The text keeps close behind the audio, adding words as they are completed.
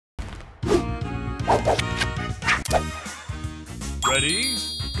Ready,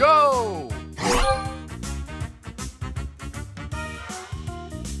 go!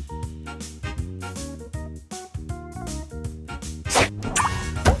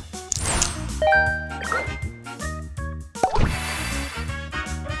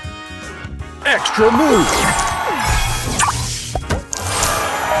 Extra move!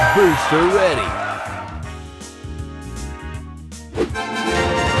 Booster ready!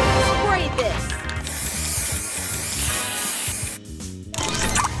 Spray this!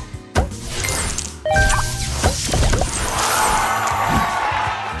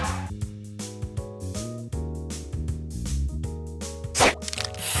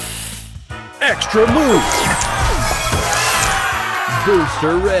 Extra move!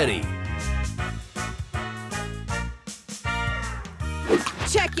 Booster ready!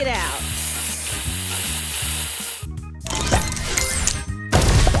 Check it out!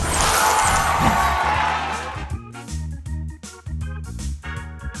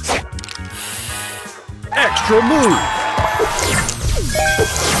 Extra move!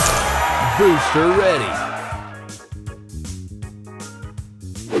 Booster ready!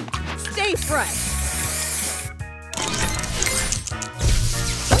 Stay fresh!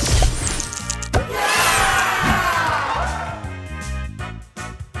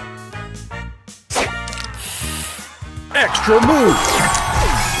 Extra move!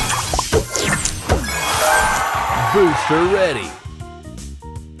 Booster ready!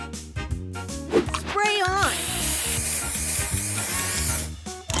 Spray on!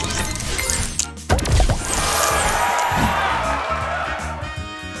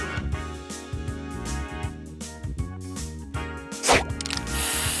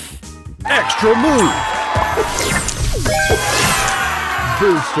 Extra move!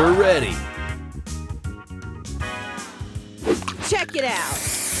 Booster ready! Check it out!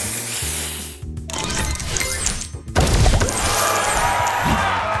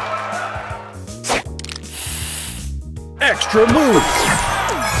 Extra move!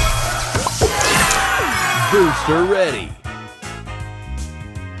 Booster ready!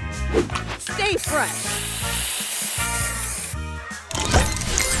 Stay fresh!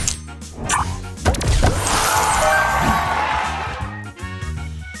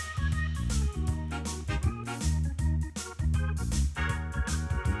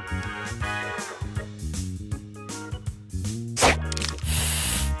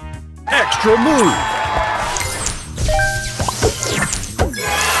 Extra move!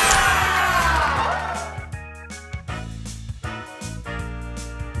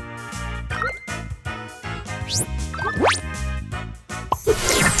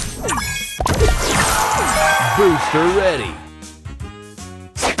 Booster ready!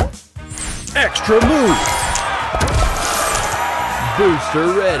 Extra move! Booster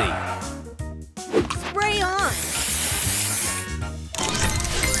ready! Spray on!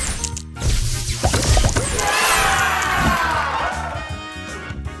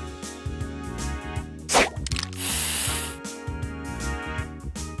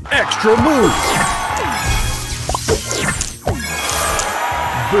 Extra move!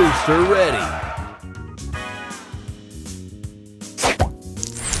 Booster ready!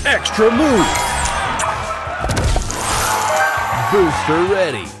 Extra move! Booster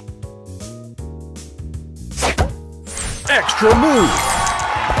ready! Extra move!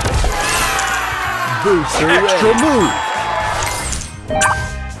 Booster extra move!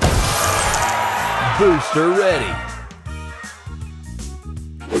 Booster ready!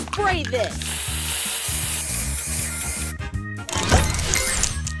 Spray this!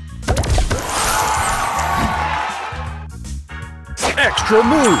 Extra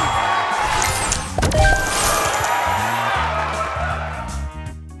move!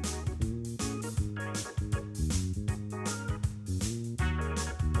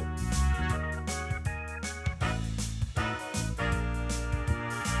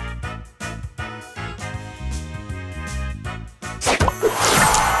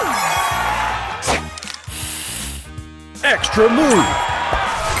 Extra move!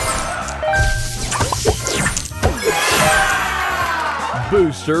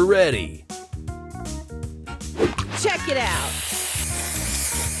 Booster ready! Check it out!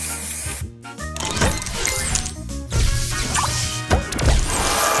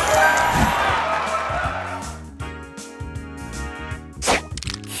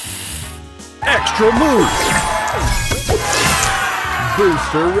 Extra move!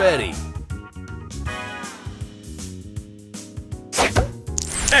 Booster ready!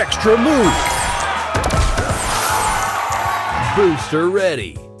 Extra move! Booster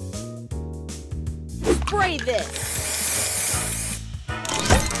ready! Spray this!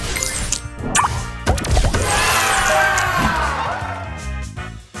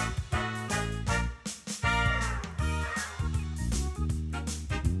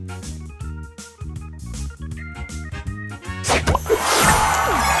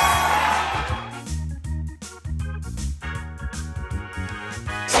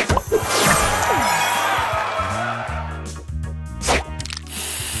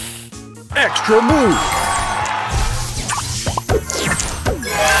 Extra move.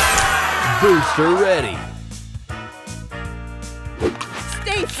 Booster ready.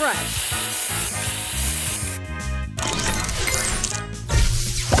 Stay fresh.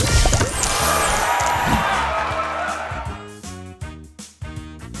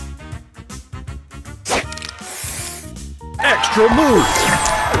 Extra move.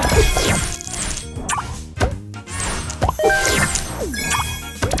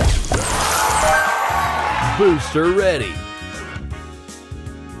 Booster ready.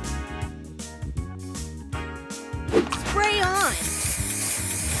 Spray on.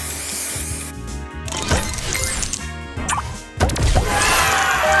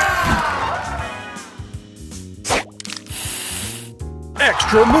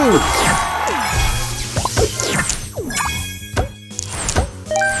 Extra move.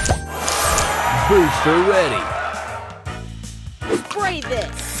 Booster ready. Spray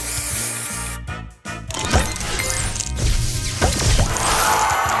this.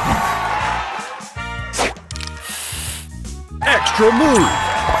 Extra move.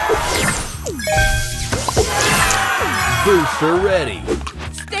 Booster ready.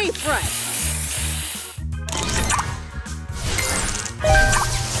 Stay fresh.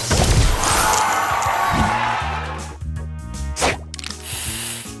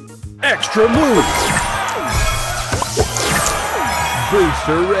 Extra move.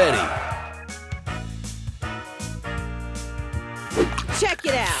 Booster ready. Check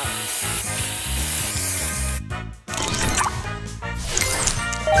it out.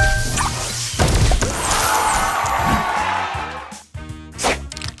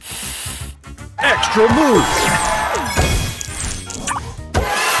 Extra move.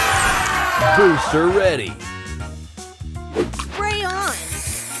 Booster ready. Spray on.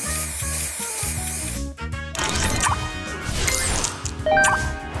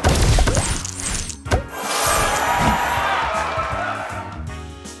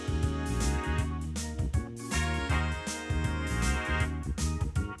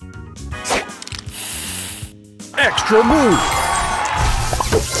 Extra move.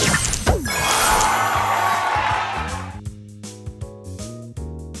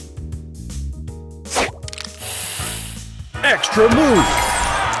 Extra move.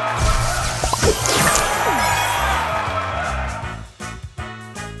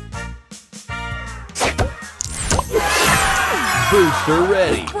 Booster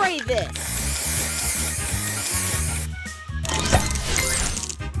ready. Spray this.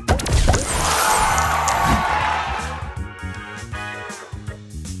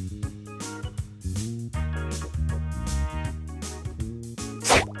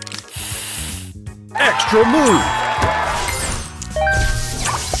 Extra move.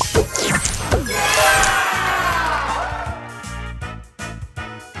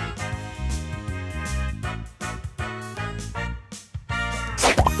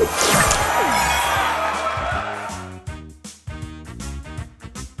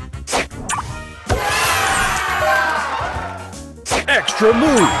 Extra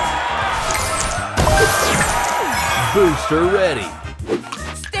move. Booster ready.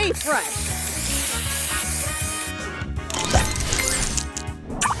 Stay fresh.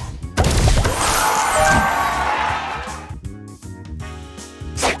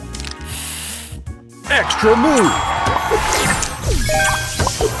 Extra move.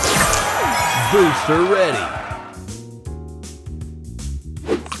 Booster ready.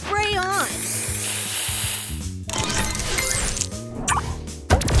 Spray on.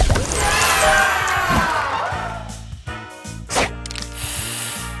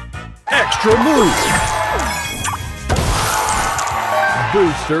 Extra move.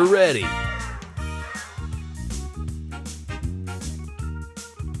 Booster ready.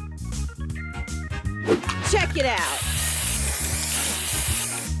 Check it out.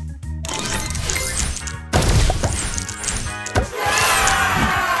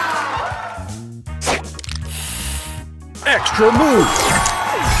 Extra move.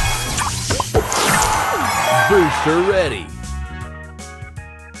 Booster ready.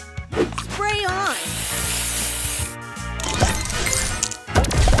 Spray on.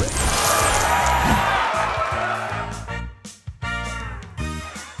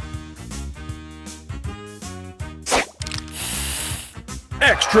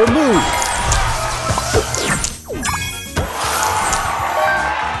 Extra move.